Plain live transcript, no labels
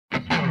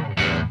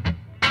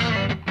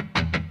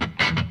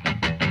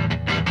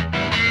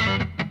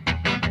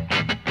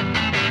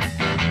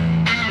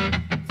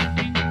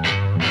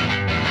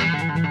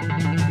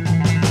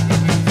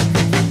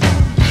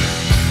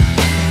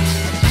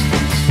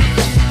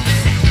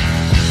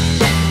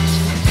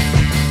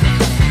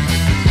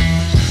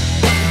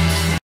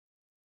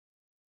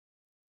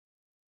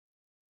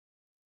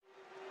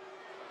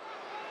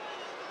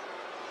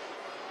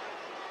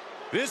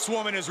This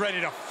woman is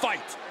ready to fight.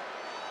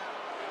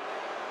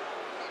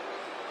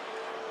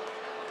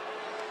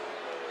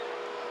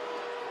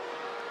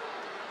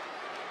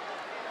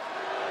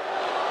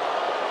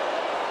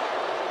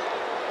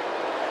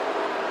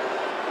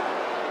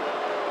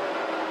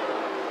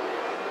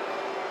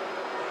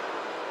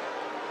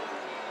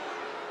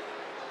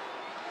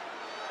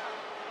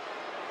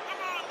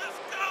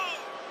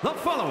 The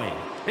following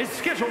is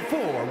scheduled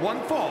for one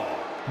fall,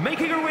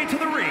 making her way to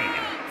the ring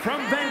from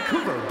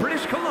Vancouver,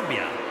 British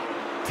Columbia,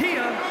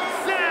 Taya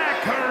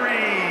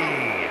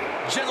Valkyrie.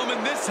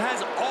 Gentlemen, this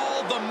has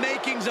all the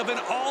makings of an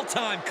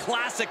all-time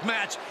classic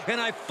match, and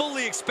I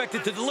fully expect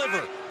it to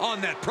deliver on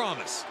that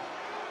promise.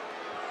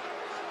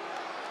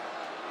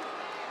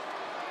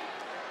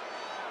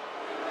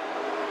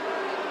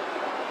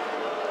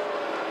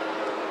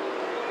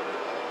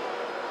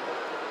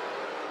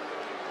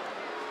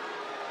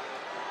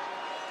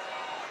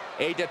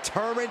 A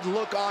determined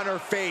look on her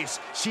face.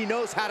 She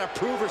knows how to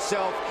prove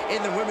herself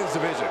in the women's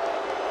division.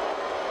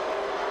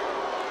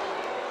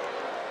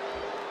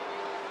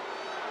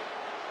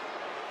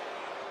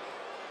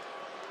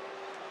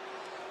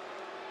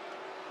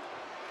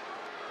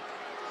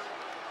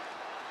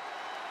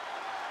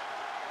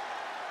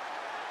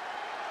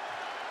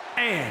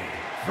 And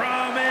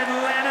from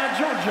Atlanta,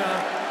 Georgia,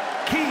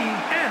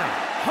 Kiera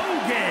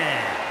Hogan.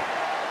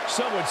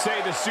 Some would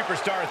say the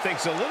superstar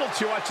thinks a little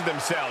too much of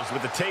themselves,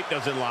 but the tape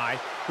doesn't lie.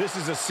 This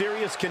is a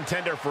serious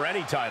contender for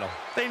any title.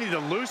 They need to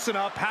loosen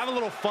up, have a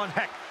little fun,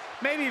 heck,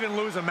 maybe even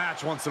lose a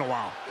match once in a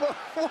while.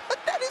 What?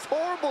 That is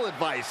horrible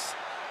advice.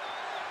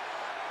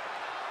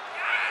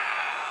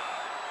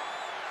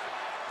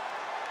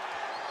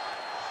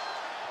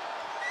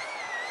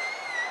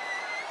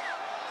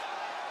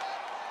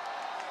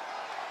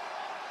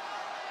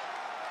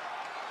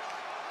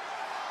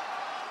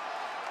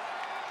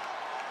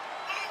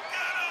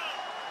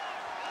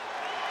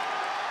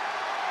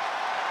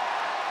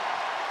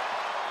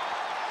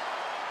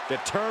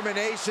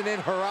 Determination in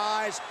her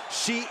eyes.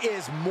 She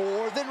is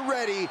more than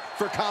ready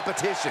for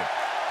competition.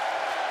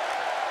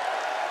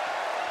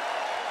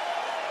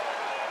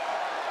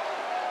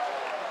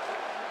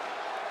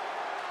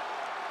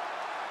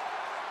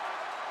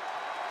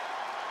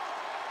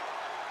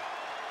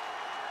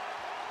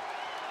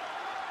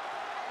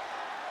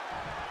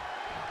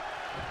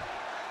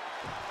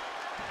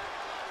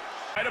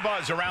 Quite a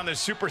buzz around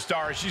this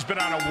superstar. She's been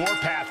on a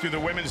warpath through the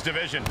women's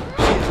division.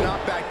 She has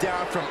not backed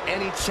down from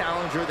any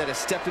challenger that has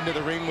stepped into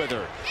the ring with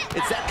her.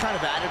 It's that kind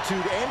of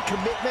attitude and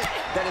commitment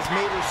that has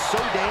made her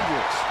so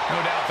dangerous. No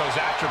doubt those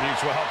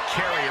attributes will help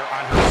carry her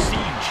on her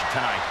siege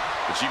tonight.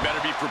 But she better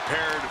be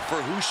prepared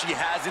for who she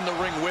has in the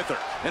ring with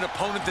her. An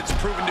opponent that's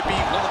proven to be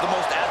one of the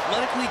most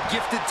athletically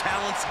gifted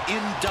talents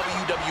in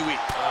WWE.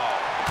 Oh.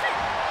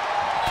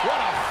 What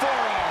a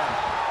forearm.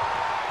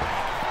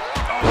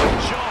 Oh,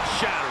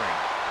 jaw-shattering.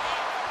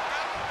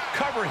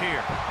 Cover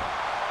here.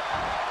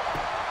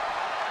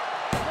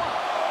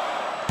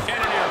 And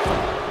an earful.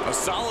 A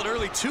solid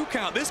early 2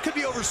 count. This could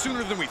be over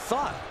sooner than we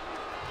thought.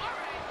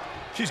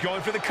 She's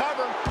going for the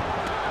cover.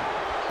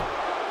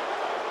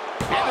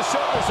 And the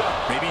shoulders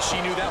up. Maybe she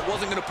knew that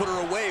wasn't going to put her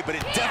away, but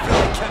it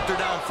definitely kept her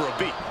down for a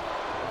beat.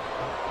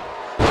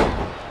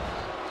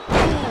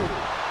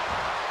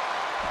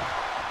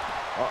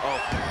 Uh-oh.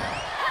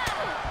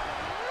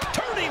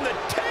 Turning the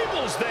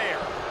tables there.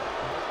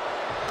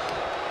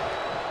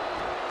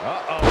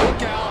 Uh-oh,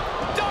 look out.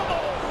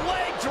 Double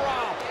leg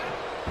drop.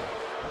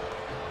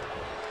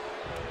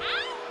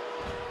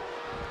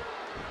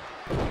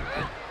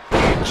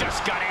 He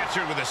just got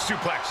answered with a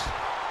suplex.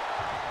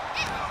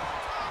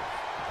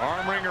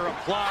 Arm wringer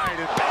applied,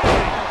 and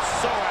bang,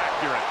 so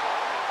accurate.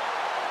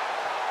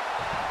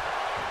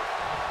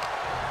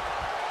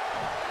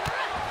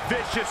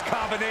 Vicious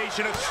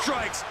combination of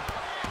strikes.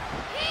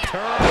 Turn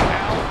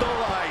out the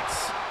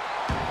lights.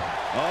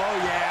 Oh,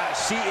 yeah,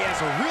 she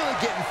is really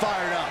getting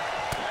fired up.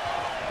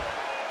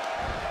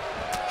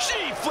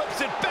 She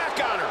flips it back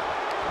on her.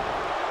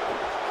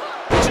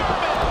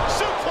 German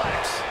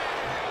suplex.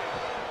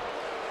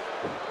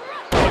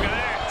 Look at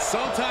that.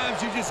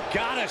 Sometimes you just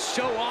gotta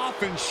show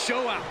off and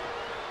show out.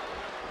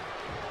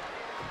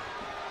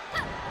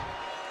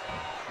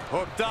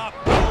 Hooked up.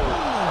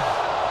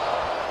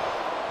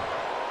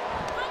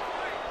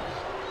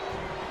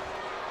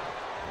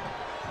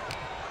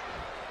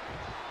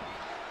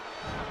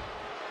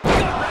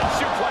 Red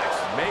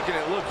suplex. Making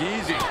it look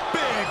easy.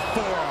 Big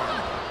forearm.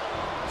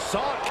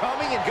 Saw it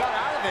coming and got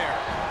out of there.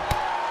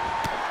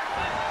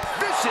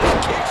 Vicious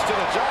kicks to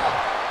the jaw.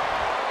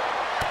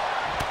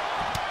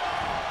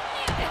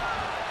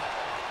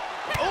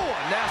 Oh,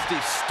 a nasty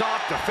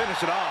stop to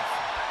finish it off.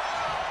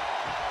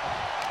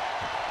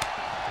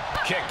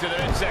 Kick to the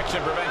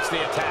midsection prevents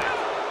the attack.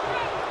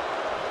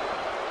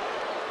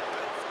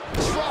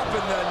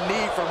 Dropping the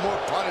knee for more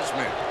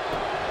punishment.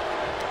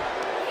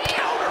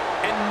 Counter.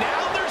 And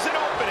now there's an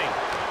opening.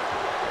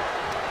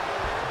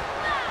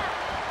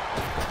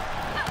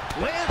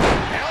 Lands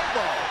an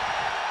elbow.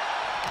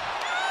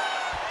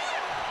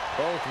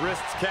 Both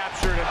wrists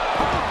captured. And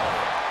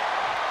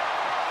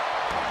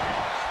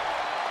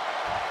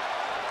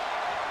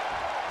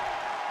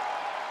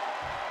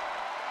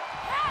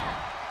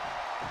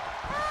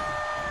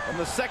From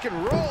the second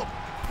rope.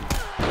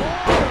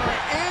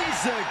 Oh,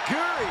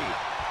 enziguri.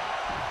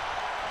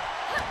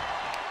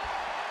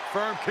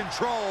 Firm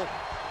control.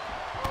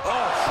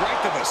 Oh,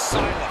 right to the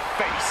side of the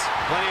face.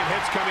 Plenty of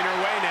hits coming her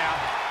way now.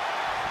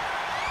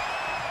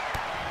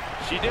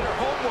 She did her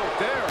homework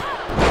there.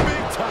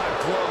 Big time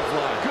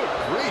clothesline. Good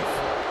grief.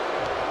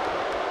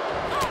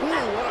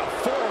 Ooh, what a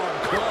forearm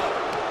club.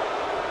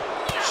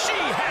 She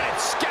had it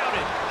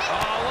scouted.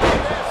 Oh, look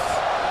at this.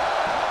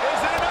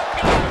 Is it enough,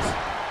 guys?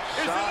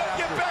 Is it enough to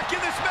get back in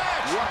this match?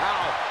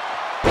 Wow.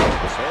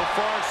 So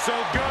far, so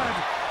good.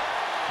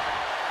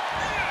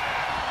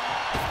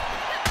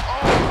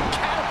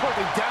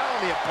 Catapulting down on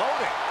the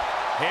opponent.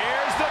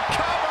 Here's the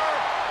cover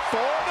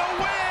for the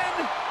win.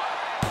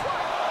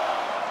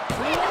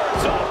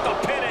 Words off the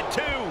pin at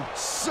 2.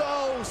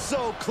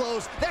 So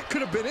close. That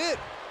could have been it.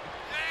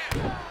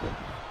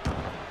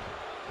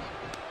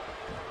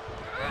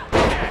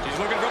 She's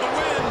looking for the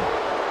win.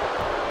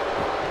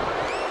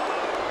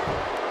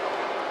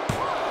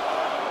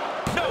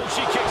 No,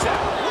 she kicks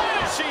out.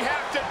 What does she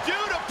have to do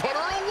to put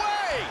her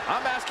away?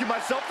 I'm asking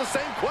myself the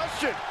same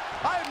question.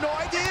 I have no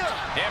idea.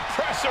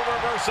 Impressive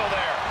reversal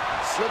there.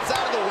 Slips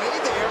out of the way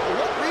there.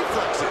 What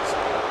reflexes?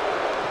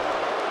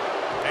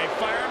 A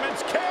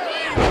fireman's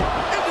carry.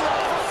 Into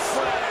the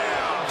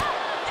slam.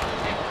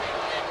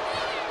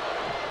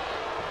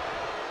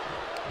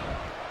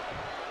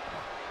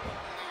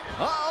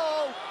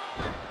 Uh-oh.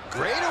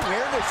 Great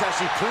awareness as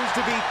she proves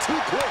to be too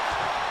quick.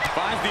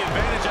 Finds the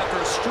advantage after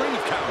a string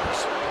of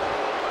counters.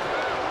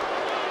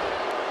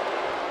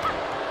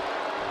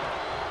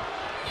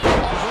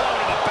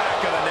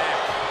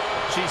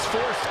 She's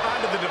forced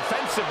onto the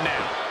defensive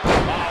now.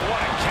 Oh, what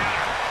a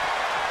counter.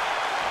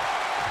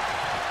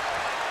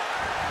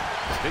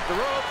 Hit the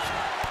ropes.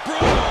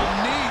 Brutal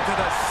knee to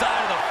the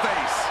side of the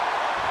face.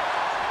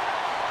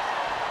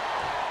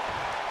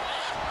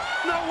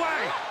 No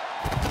way.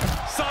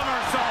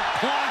 Somersault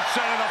plunge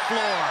onto the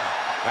floor.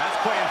 That's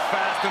playing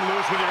fast and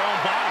loose with your own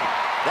body.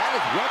 That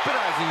is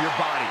weaponizing your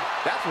body.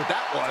 That's what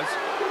that was.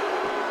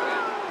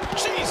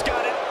 She's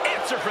got an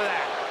answer for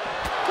that.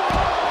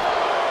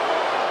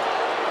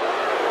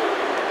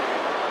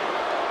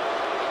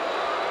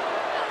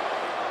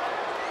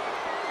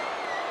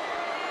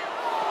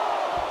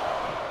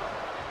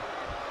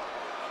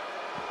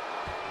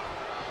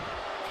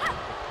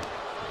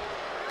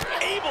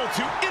 Able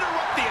to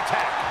interrupt the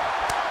attack.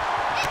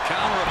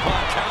 Counter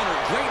upon counter.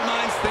 Great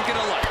minds thinking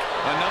alike.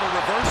 Another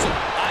reversal.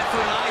 Eye for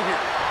an eye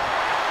here.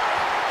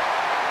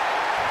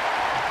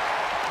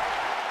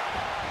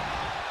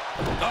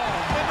 Oh,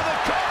 into the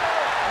cover.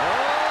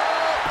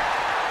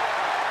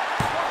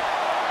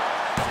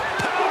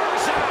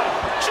 Powers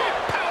out. She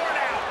powered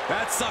out.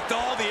 That sucked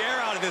all the air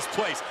out of this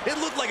place. It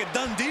looked like a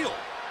done deal.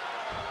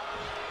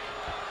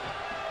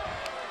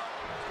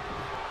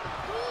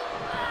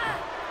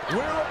 We're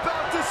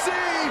about to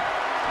see.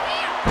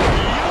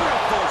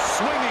 Beautiful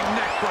swinging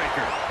neck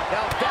breaker.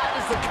 Now that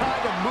is the kind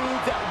of move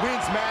that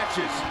wins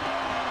matches.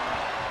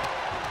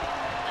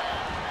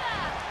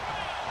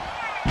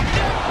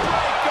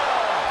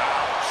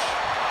 Ouch.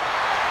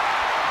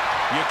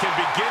 You can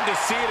begin to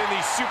see it in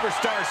these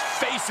superstars'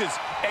 faces.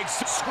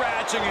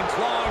 Scratching and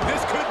clawing.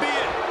 This could be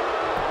it.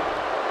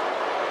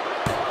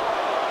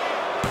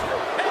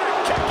 And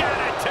a kick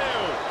out at 2.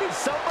 Can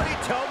somebody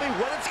tell me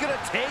what it's going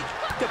to take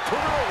to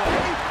put her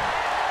away?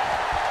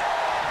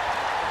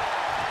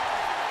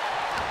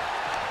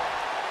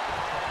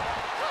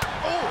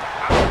 Oh,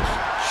 ouch.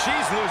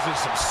 She's losing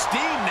some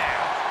steam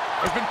now.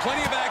 There's been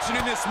plenty of action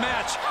in this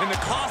match, and the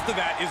cost of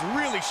that is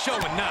really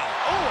showing now.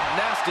 Oh, a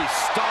nasty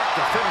start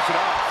to finish it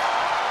off.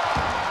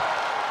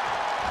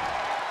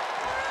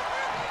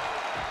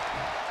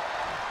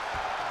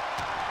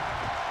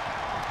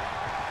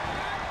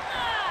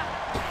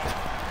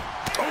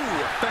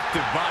 Oh,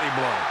 effective body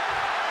blow.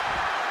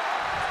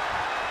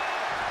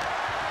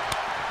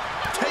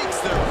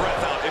 Takes their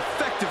breath out.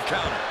 Effective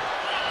counter.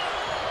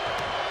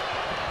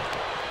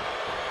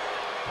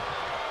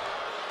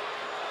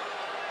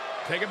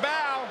 Take a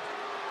bow.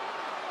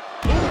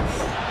 Oof.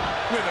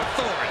 With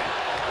authority.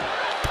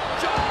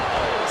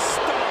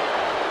 Stop.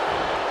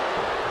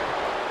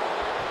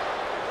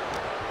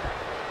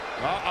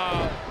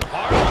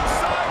 Hard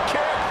side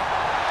kick.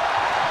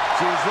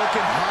 She's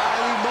looking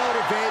highly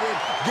motivated,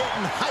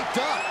 getting hyped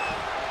up.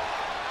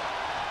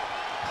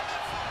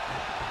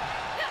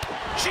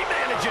 She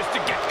manages to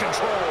get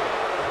control.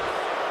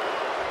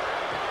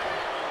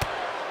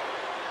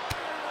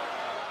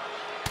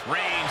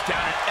 Range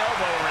down an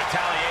elbow in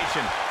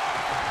retaliation.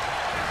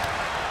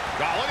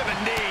 Oh, look at the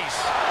knees.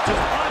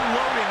 Just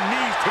unloading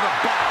knees to the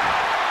body.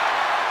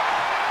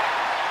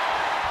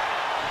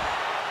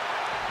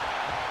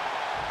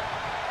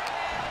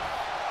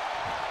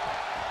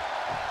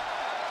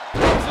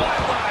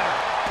 Flatliner.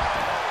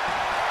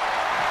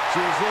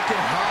 She's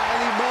looking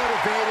highly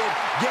motivated,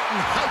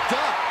 getting hyped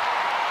up.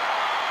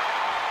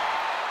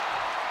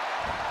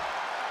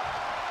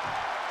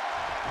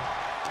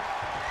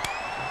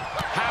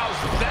 How's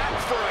that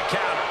for a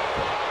counter?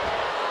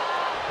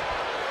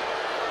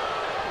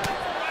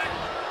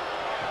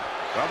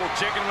 Double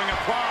chicken wing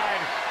applied.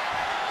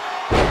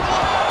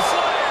 Oh,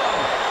 slam!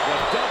 The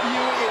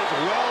W is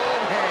well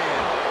in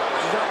hand.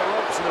 She's on the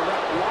ropes and the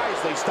ref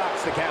wisely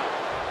stops the count.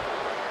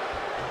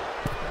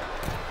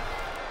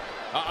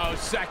 Uh-oh,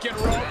 second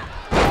rope.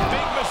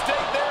 Big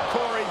mistake there,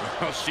 Corey.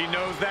 Well, she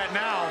knows that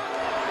now.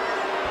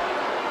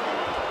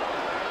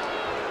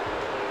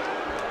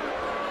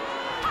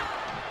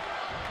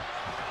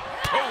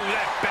 Oh,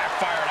 that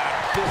backfired on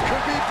her. This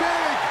could be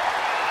big.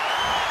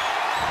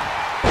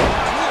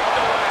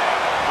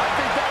 I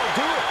think that'll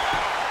do it.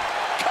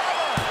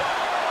 Cover.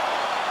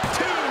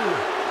 2.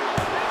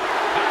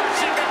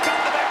 She picked up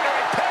the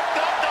victory. Picked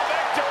up the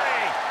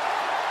victory.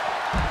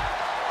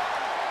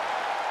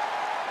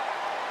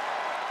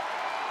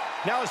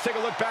 Now let's take a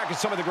look back at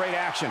some of the great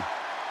action.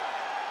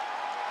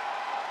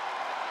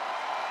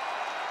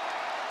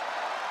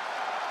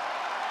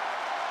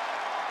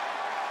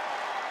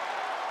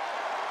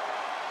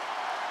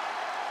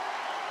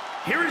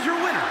 Here is your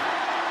winner,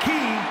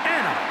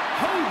 Kiera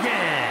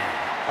Hogan.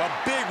 A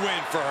big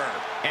win for her.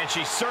 And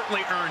she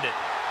certainly earned it.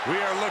 We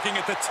are looking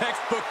at the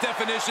textbook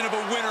definition of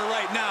a winner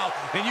right now,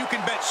 and you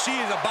can bet she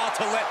is about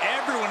to let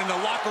everyone in the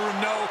locker room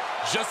know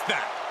just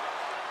that.